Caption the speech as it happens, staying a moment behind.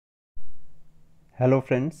Hello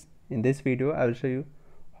friends, in this video I will show you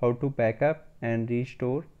how to backup and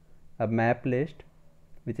restore a map list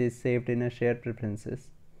which is saved in a shared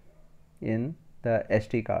preferences in the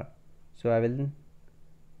SD card. So I will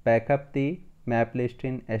backup the map list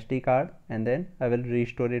in SD card and then I will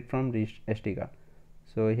restore it from SD card.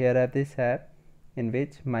 So here I have this app in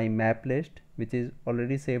which my map list, which is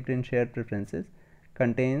already saved in shared preferences,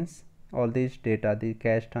 contains all these data, the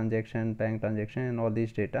cash transaction, bank transaction and all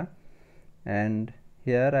these data. And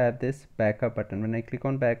here I have this backup button. When I click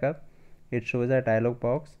on backup, it shows a dialog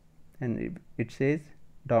box and it says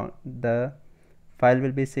the file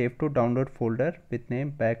will be saved to download folder with name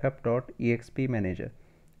backup.exp manager.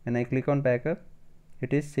 When I click on backup,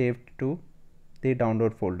 it is saved to the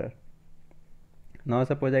download folder. Now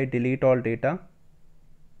suppose I delete all data.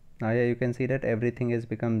 Now here you can see that everything has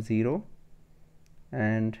become 0,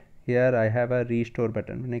 and here I have a restore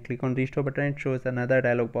button. When I click on restore button, it shows another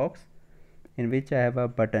dialog box in which I have a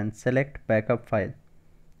button select backup file.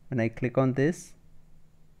 When I click on this,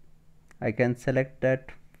 I can select that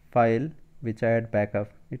file which I had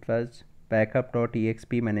backup. It was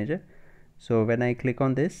backup.exp manager. So when I click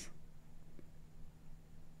on this,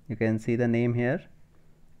 you can see the name here,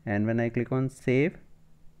 and when I click on save,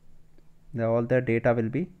 all the data will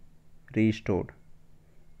be restored.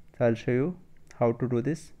 So I'll show you how to do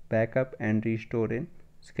this backup and restore in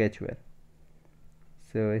Sketchware.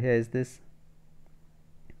 So here is this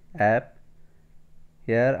app.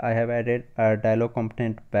 Here I have added a dialog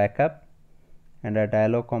component backup and a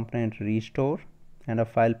dialog component restore and a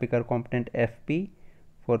file picker component fp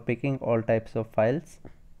for picking all types of files.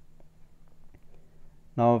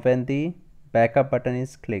 Now when the backup button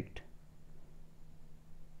is clicked,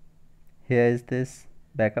 here is this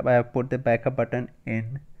backup. I have put the backup button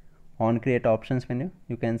in on create options menu.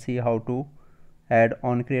 You can see how to add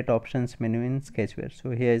on create options menu in Sketchware. So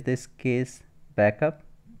here is this case backup,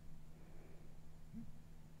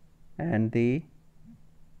 and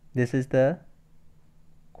this is the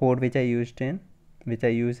code which I use in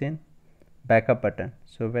backup button.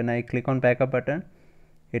 So when I click on backup button,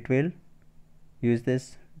 it will use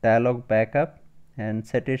this dialog backup and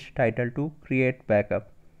set its title to create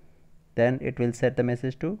backup. Then it will set the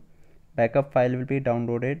message to backup file will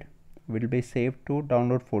be saved to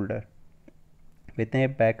download folder with a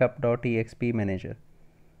backup.exp manager.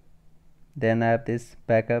 Then I have this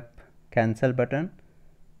backup cancel button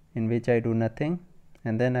in which I do nothing,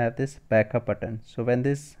 and then I have this backup button. So when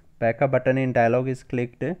this backup button in dialog is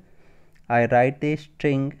clicked, I write the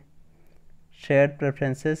string shared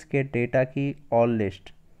preferences get data key all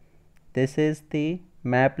list. This is the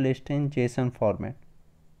map list in JSON format.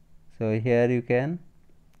 So here you can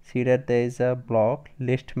see that there is a block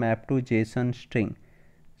list map to JSON string.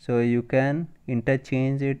 So you can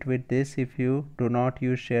interchange it with this if you do not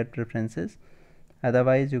use shared preferences.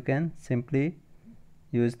 Otherwise you can simply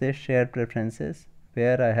use this shared preferences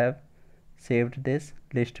where I have saved this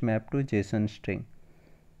list map to JSON string.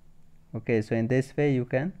 Okay, so in this way you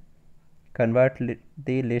can convert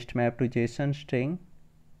the list map to JSON string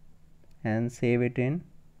and save it in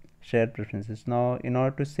shared preferences. Now in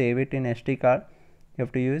order to save it in SD card, you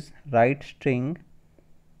have to use write string,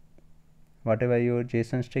 whatever your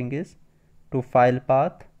JSON string is, to file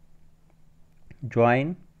path,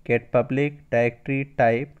 join, get public, directory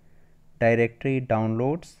type, directory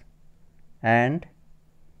downloads, and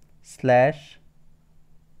slash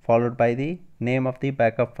followed by the name of the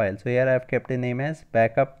backup file. So here I have kept the name as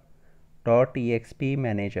backup.exp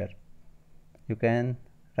manager. You can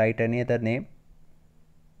write any other name,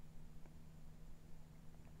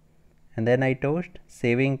 and then I toast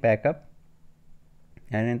saving backup,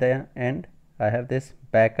 and in the end I have this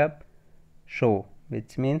backup show,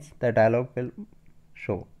 which means the dialog will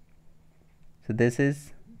show. So this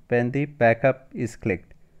is when the backup is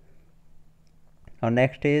clicked. Now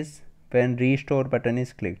next is when restore button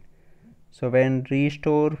is clicked. So when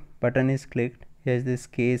restore button is clicked, here is this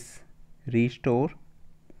case restore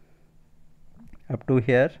up to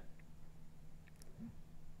here.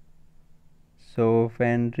 So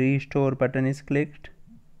when restore button is clicked,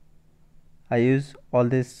 I use all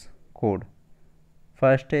this code.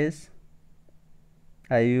 First is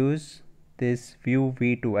I use this view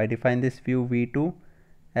v2. I define this view v2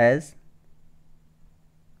 as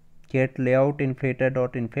get layout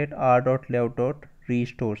inflator.inflate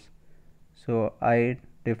r.layout.restores. So I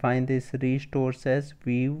define this restores as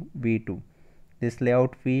view v2. This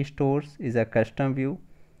layout vstores is a custom view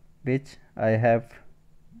which I have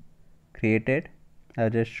created. I'll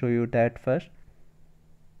just show you that first.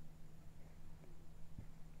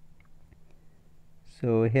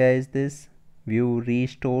 So here is this view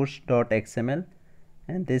restores.xml,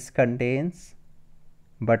 and this contains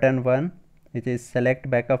button 1, which is select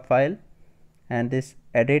backup file, and this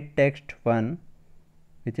edit text 1,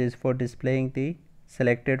 which is for displaying the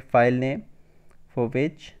selected file name, for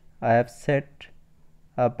which I have set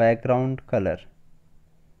a background color.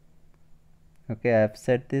 Okay, I have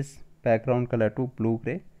set this background color to blue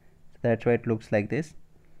gray, so that's why it looks like this.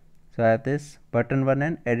 So I have this button 1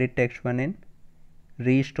 and edit text 1 in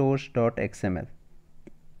restores.xml.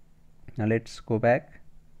 Now let's go back.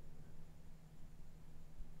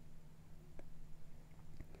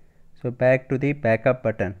 So back to the backup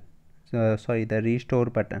button, so sorry, the restore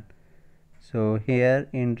button. So here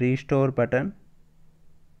in restore button,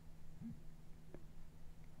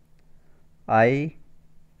 I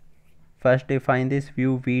first define this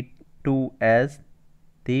view v2 as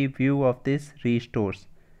the view of this restores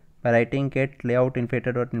by writing get layout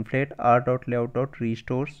inflator.inflate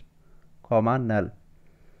r.layout.restores comma null.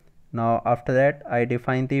 Now after that I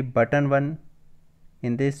define the button 1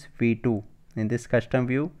 in this v2 in this custom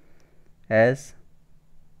view as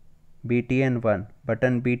btn1.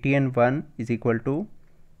 Button btn1 is equal to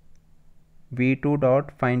v2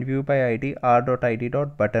 dot find view by id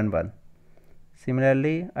r.id.button1.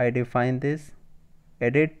 Similarly, I define this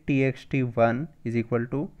edit txt1 is equal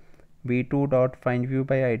to v2 dot find view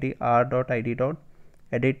by id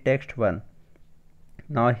r.id.edit text1.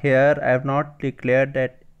 Now here I have not declared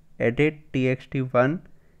that edit txt1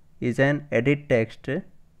 is an edit text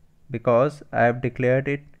because I have declared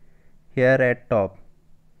it here at top.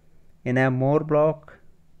 In a more block,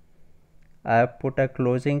 I have put a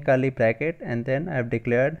closing curly bracket and then I have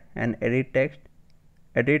declared an edit text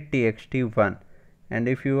edit txt1. And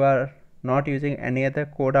if you are not using any other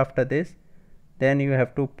code after this, then you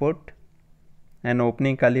have to put an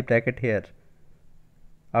opening curly bracket here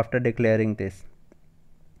after declaring this.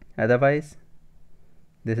 Otherwise,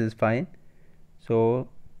 this is fine. So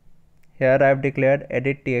here I have declared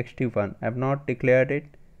edit txt1. I have not declared it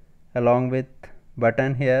along with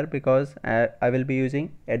button here because I will be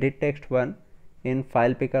using edit text1 in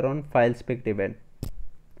file picker on files picked event.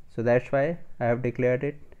 So that's why I have declared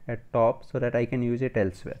it at top so that I can use it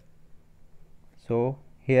elsewhere. So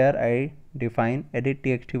here I define edit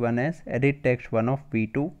txt1 as edit text1 of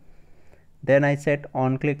v2. Then I set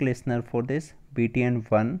on click listener for this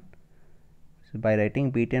btn1. So by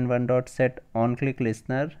writing btn1 dot set on click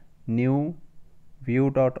listener new view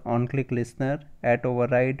dot on click listener at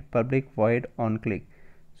override public void on click.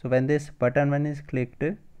 So when this button 1 is clicked,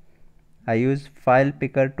 I use file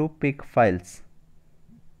picker to pick files.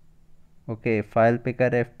 Okay, file picker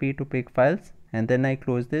fp to pick files, and then I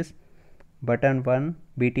close this button 1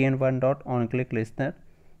 btn1 dot on click listener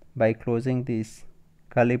by closing these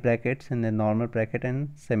curly brackets in the normal bracket and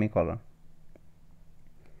semicolon.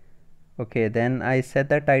 Okay, then I set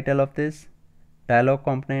the title of this dialog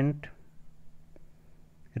component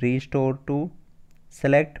restore to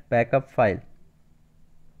select backup file.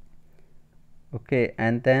 Okay,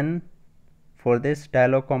 and then for this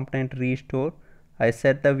dialog component restore, I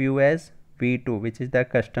set the view as v2, which is the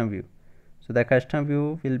custom view. So the custom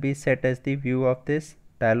view will be set as the view of this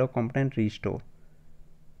dialog component restore.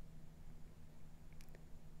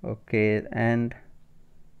 Okay, and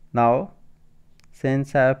now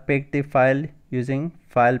since I have picked the file using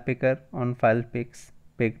file picker on file picks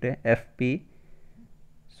picked fp,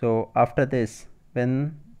 so after this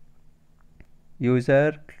when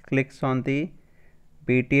user clicks on the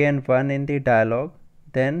btn1 in the dialog,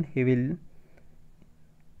 then he will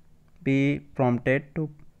be prompted to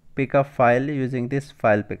pick a file using this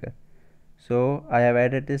file picker. So I have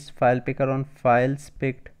added this file picker on files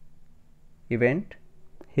picked event.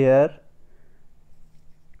 Here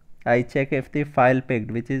I check if the file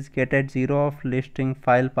picked, which is get at 0 of listing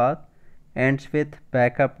file path, ends with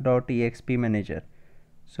backup.exp manager.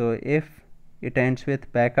 So if it ends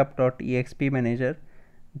with backup.exp manager,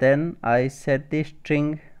 then I set the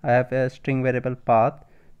string, I have a string variable path,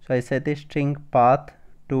 so I set the string path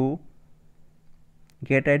to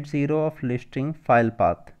get at 0 of listing file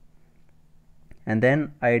path, and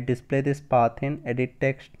then I display this path in edit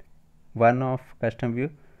text 1 of custom view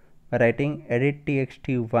by writing edit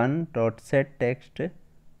txt1 dot set text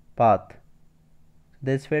path.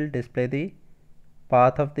 This will display the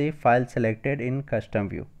path of the file selected in custom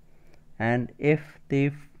view, and if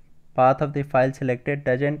the path of the file selected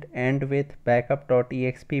doesn't end with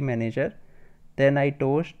backup.exp manager, then I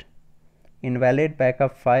toast invalid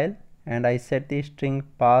backup file and I set the string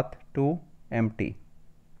path to empty.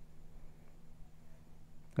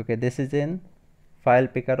 Okay, this is in file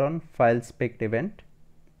picker on files picked event.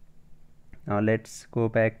 Now let's go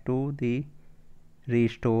back to the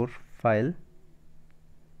restore file.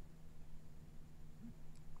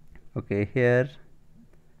 Okay, here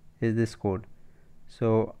is this code.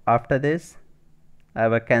 So after this I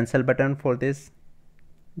have a cancel button for this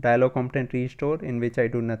dialog component restore, in which I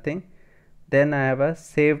do nothing. Then I have a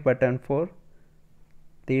save button for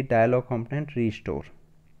the dialog component restore.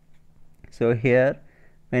 So here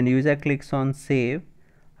when user clicks on save,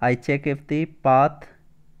 I check if the path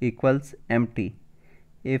equals empty.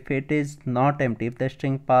 If it is not empty, if the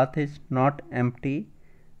string path is not empty,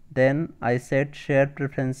 then I set shared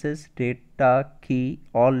preferences data key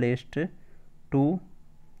all list to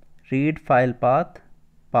read file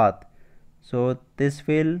path. So this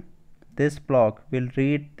block will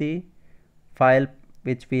read the file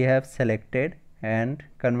which we have selected and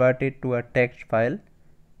convert it to a text file,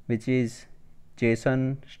 which is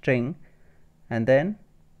JSON string, and then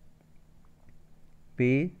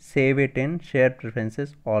we save it in shared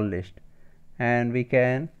preferences all list, and we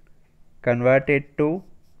can convert it to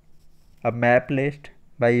a map list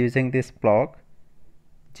by using this block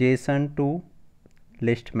JSON to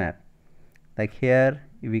list map. Like here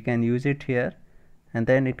we can use it here, and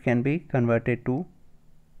then it can be converted to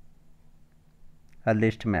a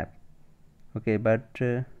list map. Okay, but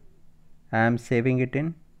I am saving it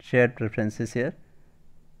in shared preferences here,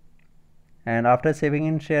 and after saving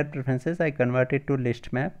in shared preferences I convert it to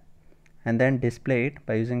list map and then display it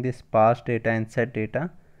by using this pass data and set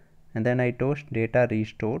data, and then I toast data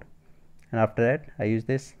restored, and after that I use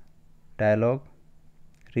this dialog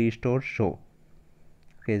restore show.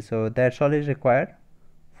 Okay, so that's all is required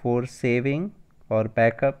for saving or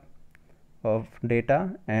backup of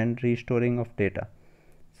data and restoring of data.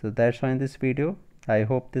 So that's all in this video. I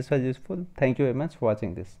hope this was useful. Thank you very much for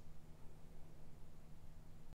watching this.